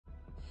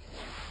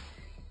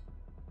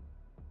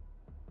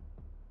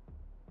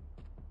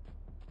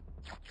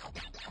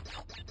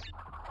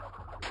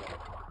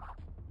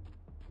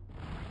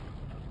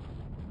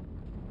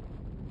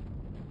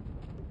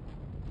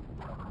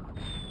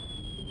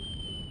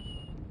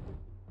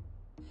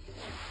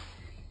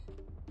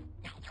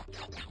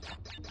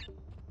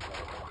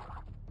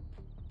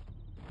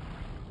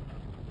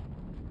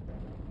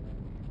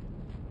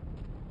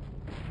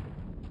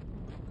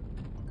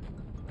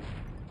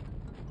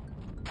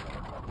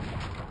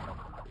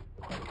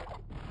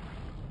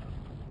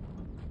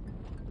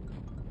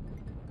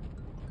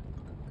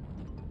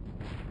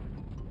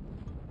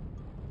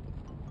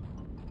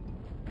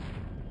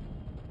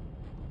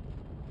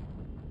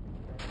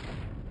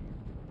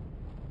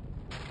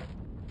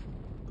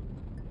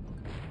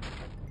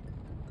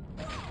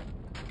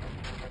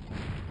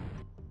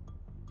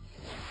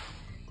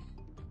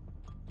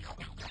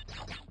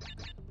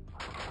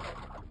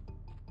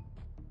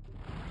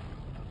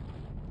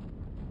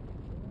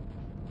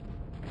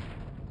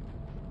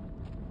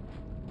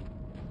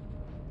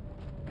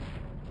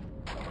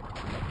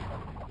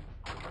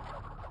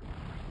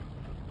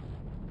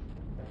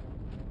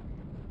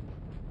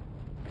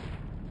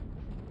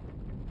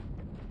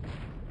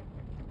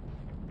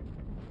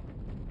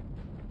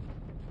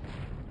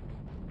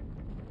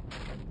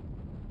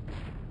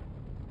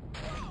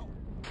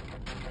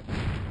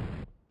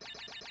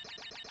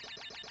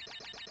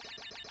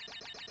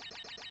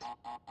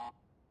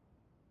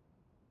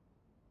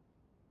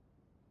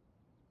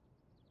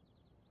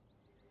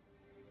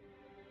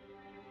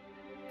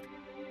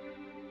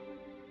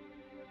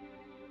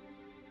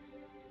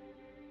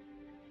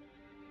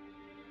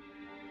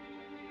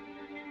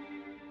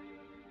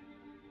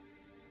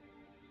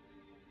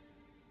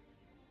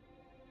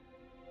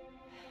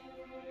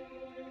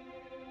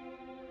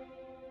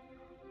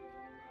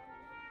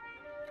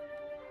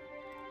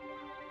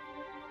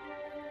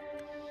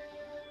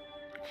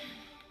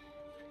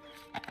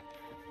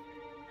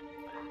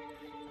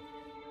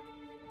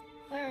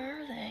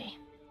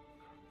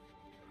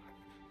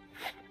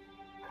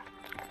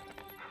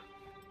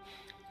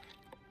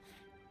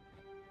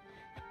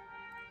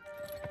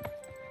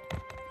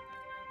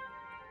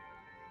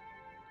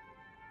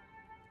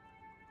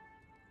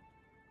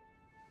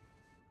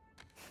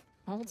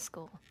Old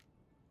school.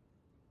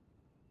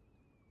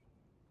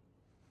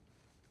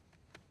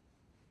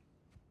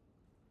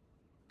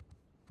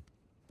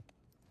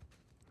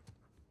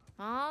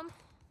 Mom?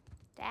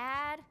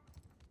 Dad?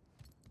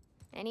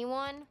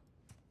 Anyone?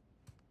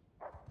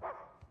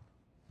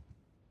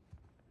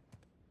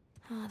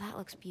 Oh, that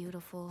looks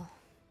beautiful.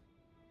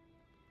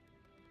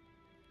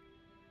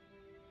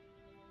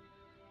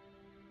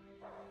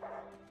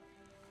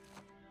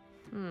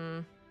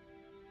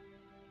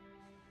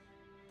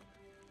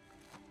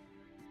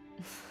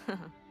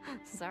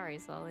 Sorry,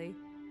 Sully.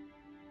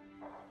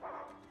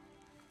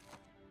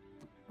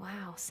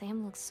 Wow,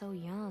 Sam looks so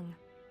young.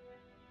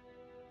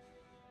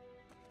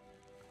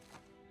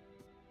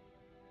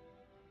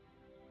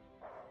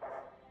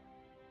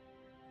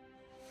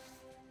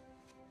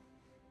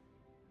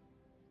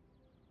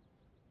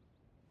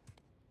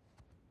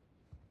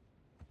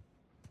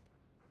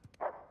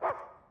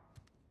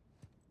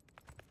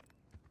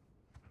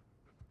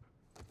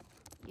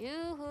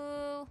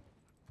 Yoo-hoo!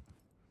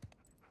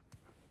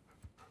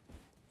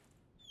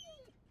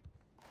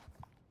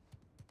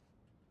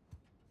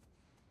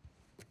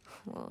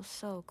 Whoa,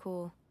 so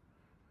cool.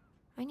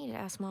 I need to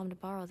ask Mom to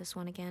borrow this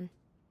one again.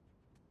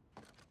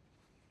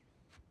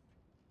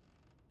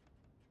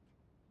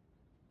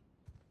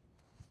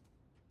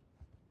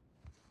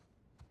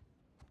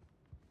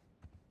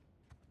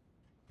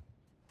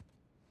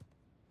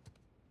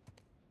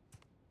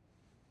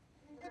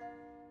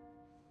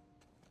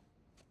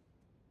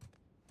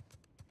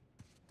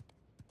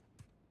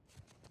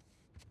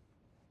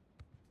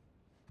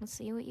 Let's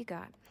see what you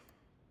got.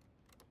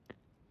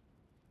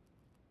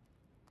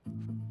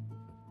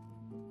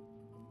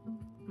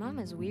 Mom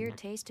has weird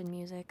taste in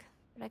music,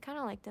 but I kind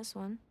of like this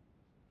one.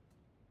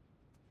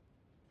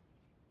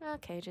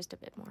 Okay, just a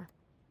bit more.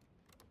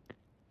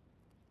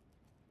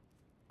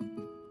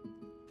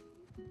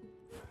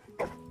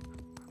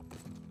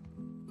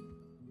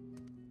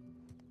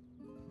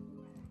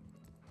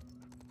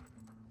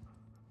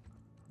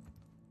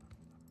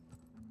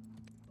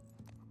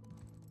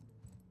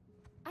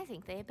 I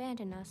think they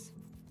abandoned us.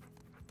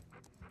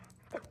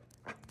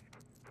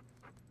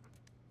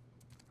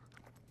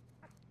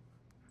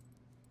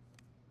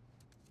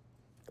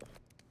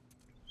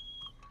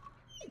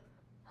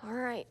 All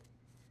right.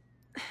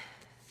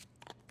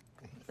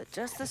 But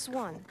just this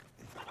one.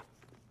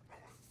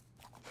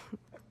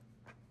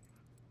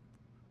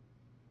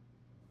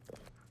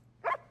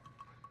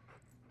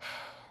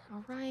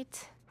 All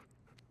right.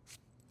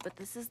 But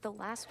this is the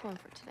last one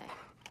for today.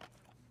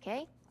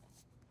 Okay?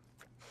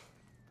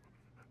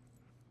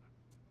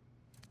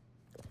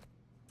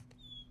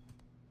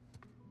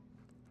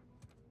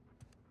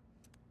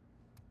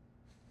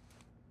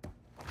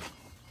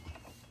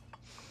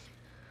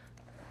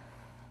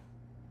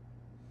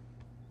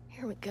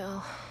 Here we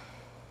go.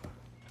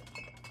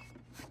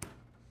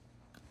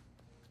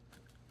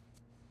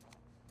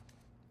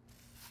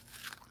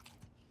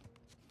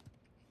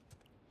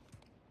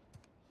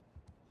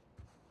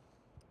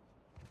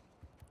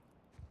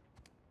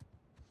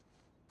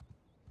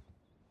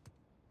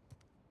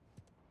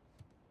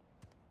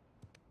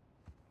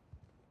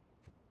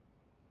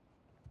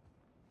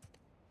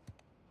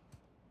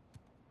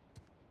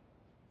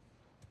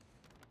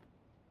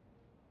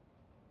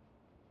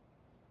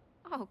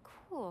 Oh,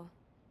 cool.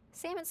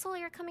 Sam and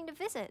Sully are coming to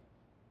visit.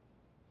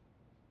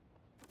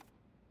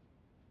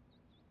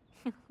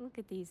 Look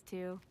at these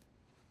two.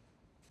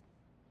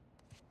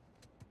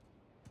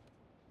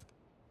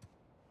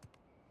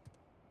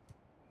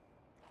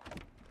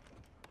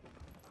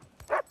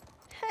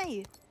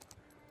 Hey!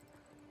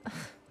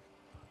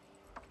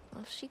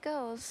 Off she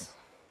goes.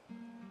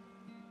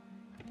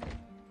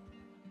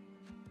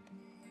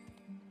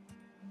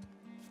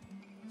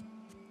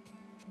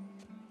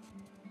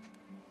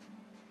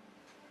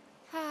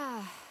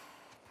 Ah,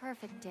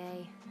 perfect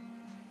day.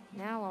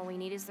 Now all we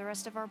need is the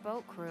rest of our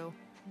boat crew.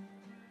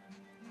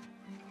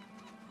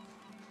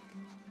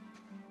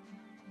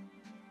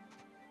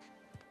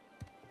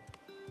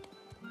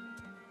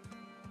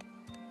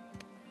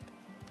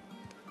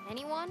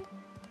 Anyone?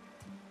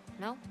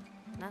 No?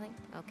 Nothing?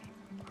 Okay.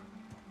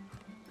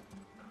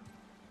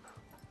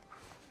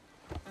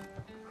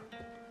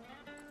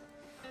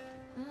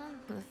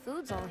 The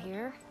food's all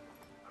here.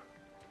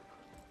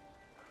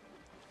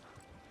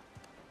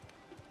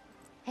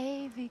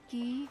 Hey,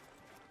 Vicky.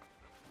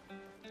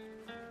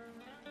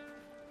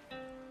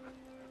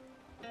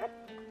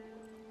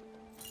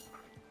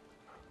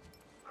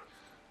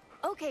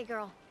 Okay,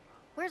 girl.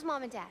 Where's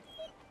Mom and Dad?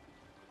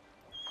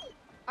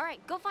 All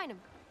right, go find them.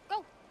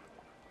 Go.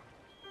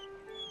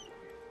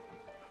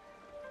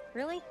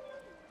 Really?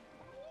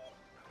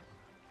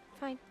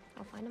 Fine,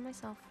 I'll find them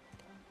myself.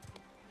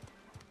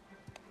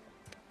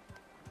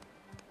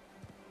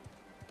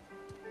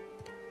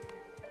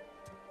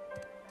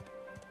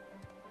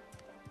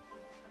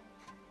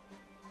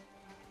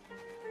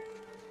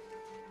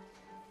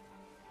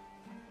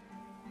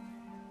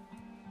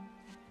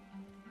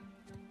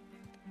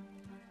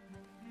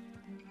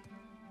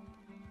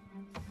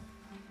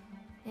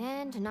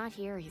 And not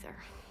here either.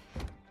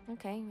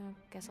 Okay, I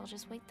guess I'll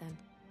just wait then.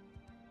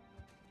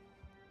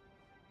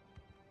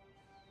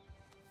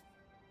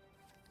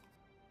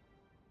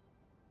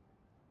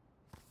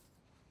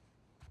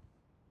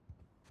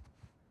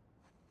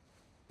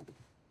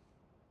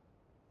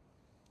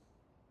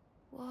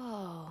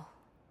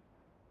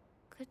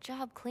 Good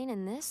job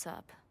cleaning this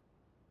up.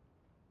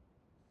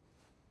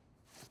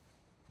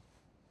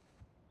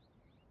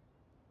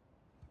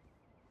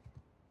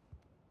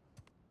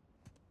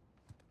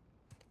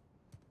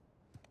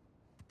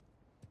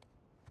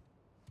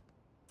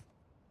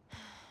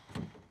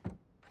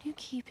 What do you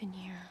keep in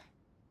here?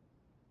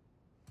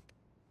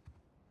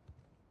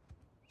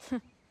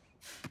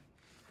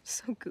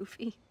 So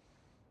goofy.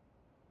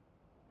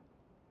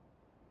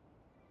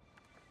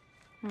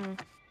 He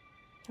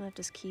left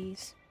his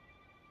keys.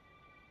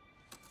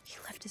 He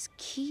left his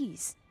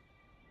keys.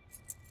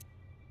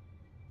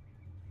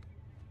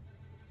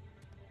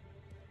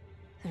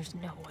 There's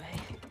no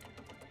way.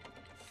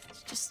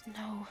 There's just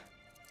no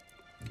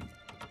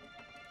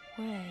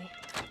way.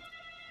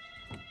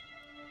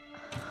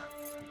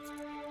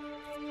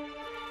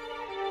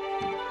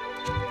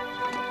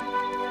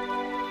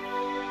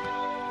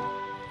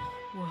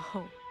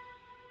 Whoa.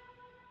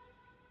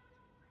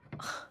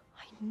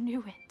 I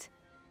knew it.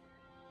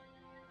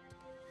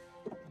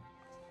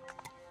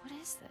 What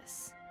is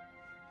this?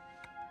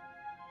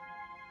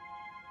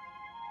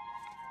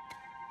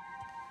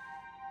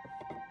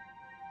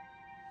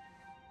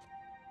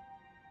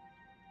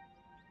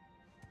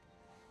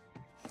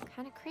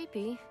 Kind of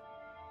creepy.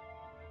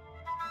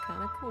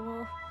 Kind of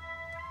cool.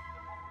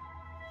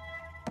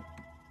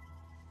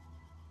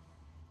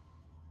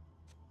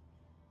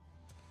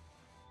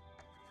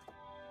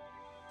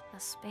 A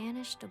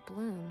Spanish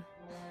doubloon.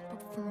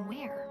 But from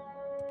where?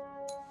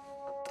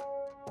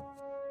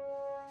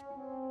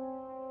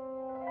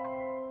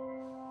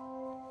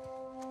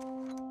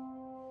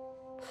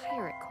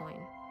 Pirate coin.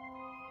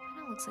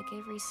 Kinda looks like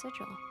Avery's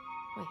sigil.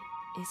 Wait,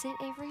 is it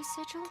Avery's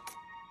sigil?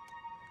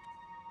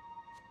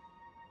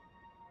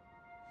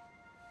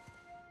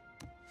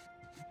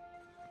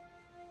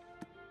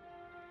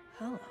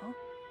 Hello?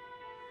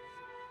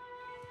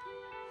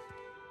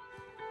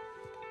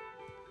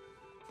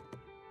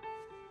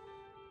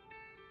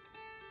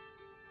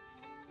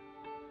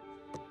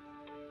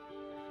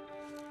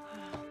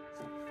 Wow.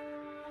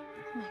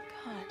 Oh my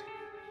God.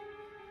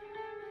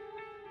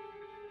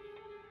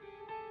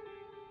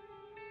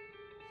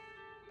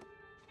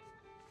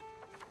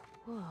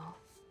 Whoa.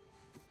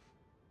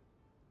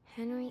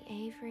 Henry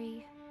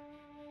Avery.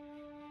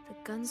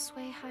 The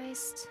Gunsway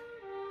heist.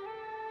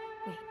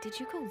 Wait, did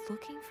you go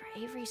looking for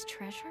Avery's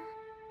treasure?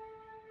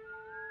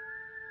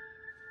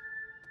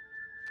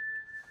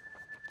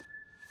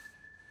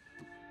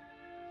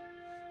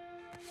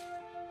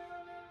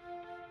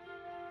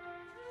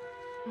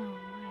 No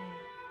way.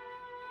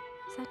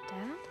 Is that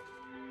Dad?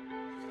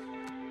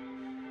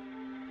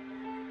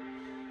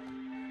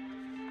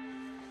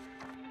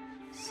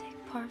 Sig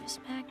Parvis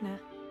Magna.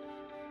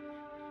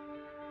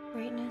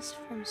 Greatness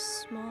from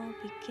small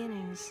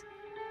beginnings.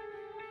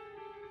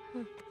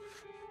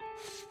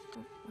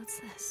 What's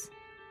this?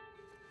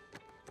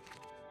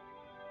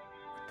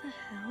 What the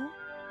hell?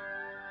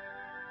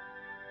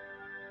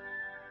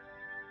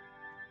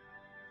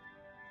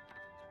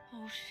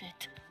 Oh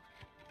shit.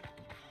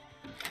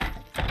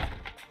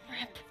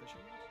 Crap.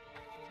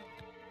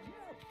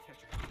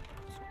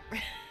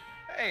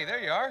 Hey, there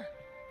you are.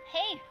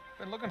 Hey.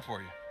 Been looking for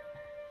you.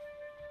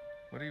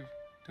 What are you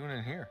doing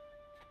in here?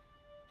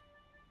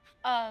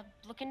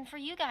 Looking for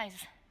you guys.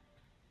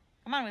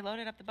 Come on, we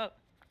loaded up the boat.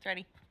 It's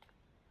ready.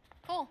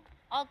 Cool.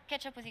 I'll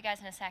catch up with you guys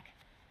in a sec.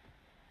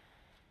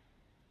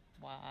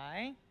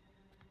 Why?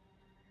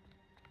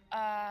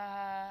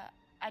 I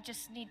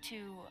just need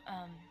to,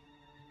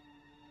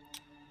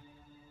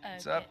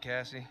 What's up,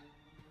 Cassie?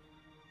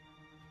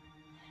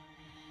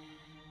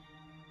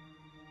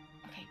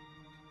 Okay.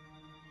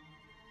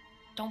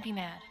 Don't be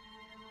mad.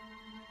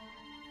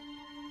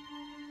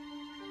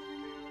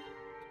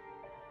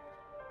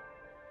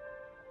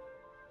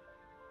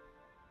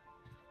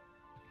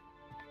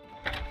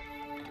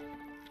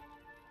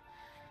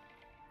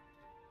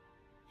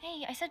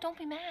 Hey, I said don't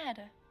be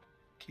mad.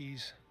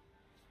 Keys.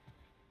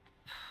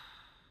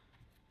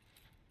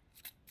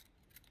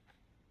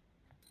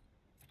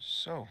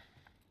 So,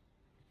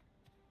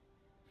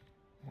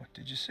 what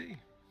did you see?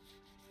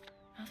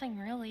 Nothing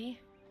really.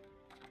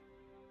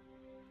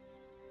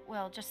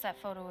 Well, just that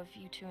photo of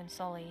you two and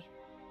Sully.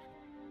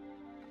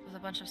 With a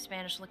bunch of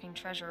Spanish-looking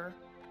treasure.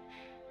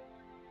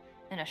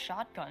 And a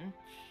shotgun.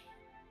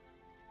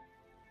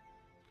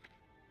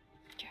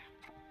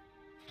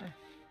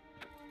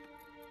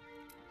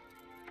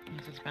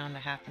 This is bound to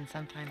happen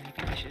sometime.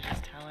 Maybe we should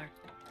just tell her.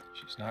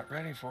 She's not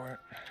ready for it.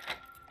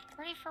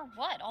 Ready for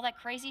what? All that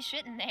crazy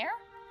shit in there?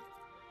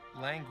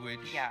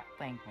 Language. Yeah,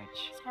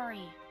 language.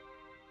 Sorry.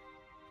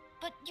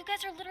 But you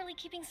guys are literally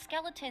keeping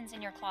skeletons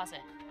in your closet.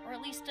 Or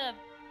at least a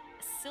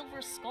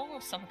silver skull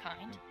of some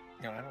kind.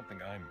 You know, I don't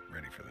think I'm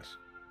ready for this.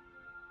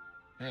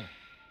 Really?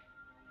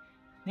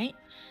 Nate,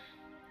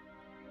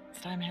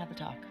 it's time to have the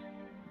talk.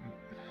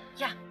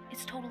 Yeah,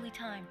 it's totally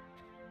time.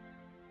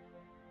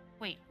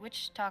 Wait,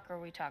 which talk are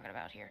we talking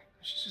about here?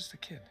 She's just a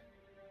kid.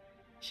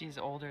 She's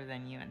older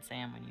than you and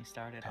Sam when you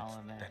started all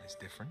of it. That is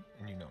different,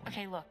 and you know it.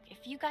 Okay, look,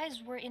 if you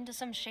guys were into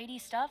some shady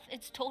stuff,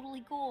 it's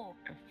totally cool.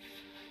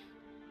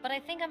 But I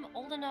think I'm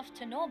old enough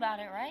to know about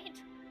it, right?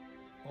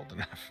 Old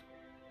enough.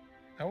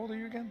 How old are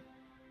you again?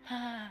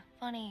 Haha,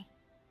 funny.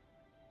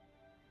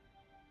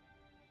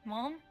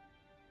 Mom?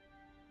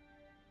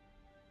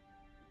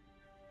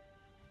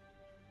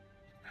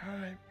 All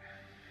right.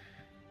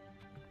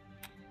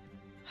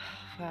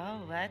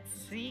 Well, let's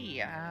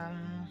see.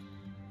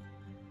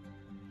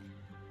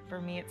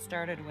 For me, it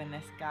started when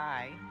this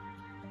guy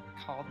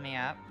called me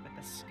up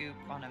with a scoop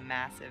on a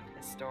massive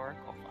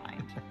historical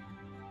find.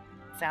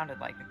 It sounded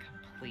like a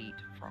complete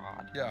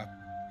fraud. Yeah,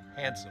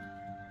 handsome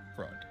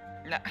fraud.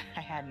 No,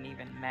 I hadn't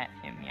even met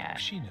him yet.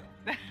 She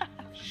knew.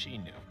 She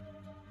knew.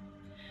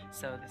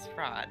 So this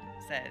fraud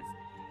says,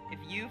 if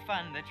you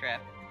fund the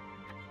trip,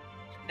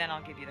 then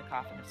I'll give you the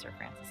coffin of Sir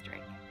Francis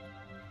Drake.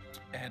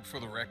 And for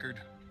the record,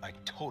 I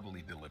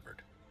totally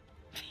delivered.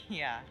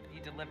 Yeah,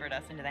 you delivered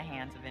us into the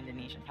hands of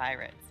Indonesian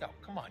pirates. No,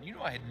 come on. You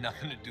know I had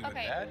nothing to do with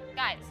Okay, that.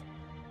 guys,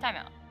 time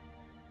out.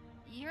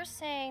 You're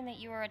saying that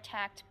you were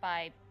attacked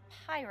by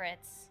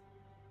pirates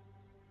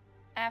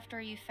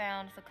after you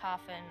found the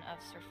coffin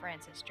of Sir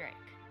Francis Drake.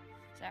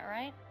 Is that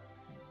right?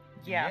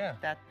 Yeah,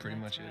 pretty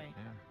that's much it. right.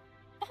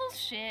 Yeah.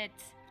 Bullshit.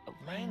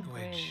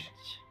 Language.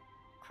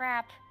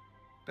 Crap.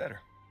 Better.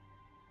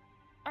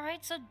 All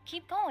right, so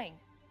keep going.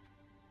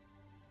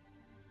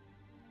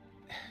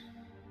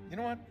 You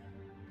know what?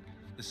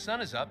 The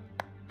sun is up.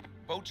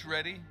 Boat's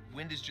ready.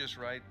 Wind is just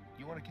right.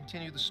 You want to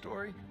continue the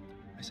story?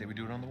 I say we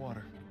do it on the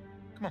water.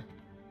 Come on.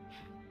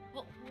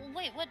 Well,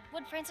 wait, what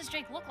Francis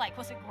Drake look like?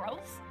 Was it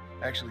gross?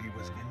 Actually, he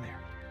wasn't in there.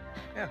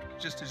 Yeah,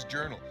 just his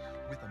journal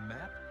with a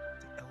map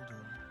to El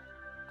Dorado.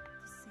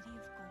 The city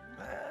of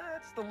gold?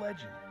 That's the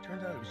legend.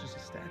 Turns out it was just a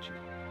statue.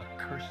 A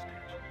cursed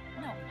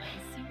statue. No way,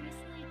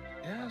 seriously?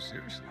 Yeah,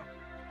 seriously.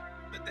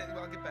 But then,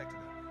 I'll get back to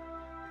that.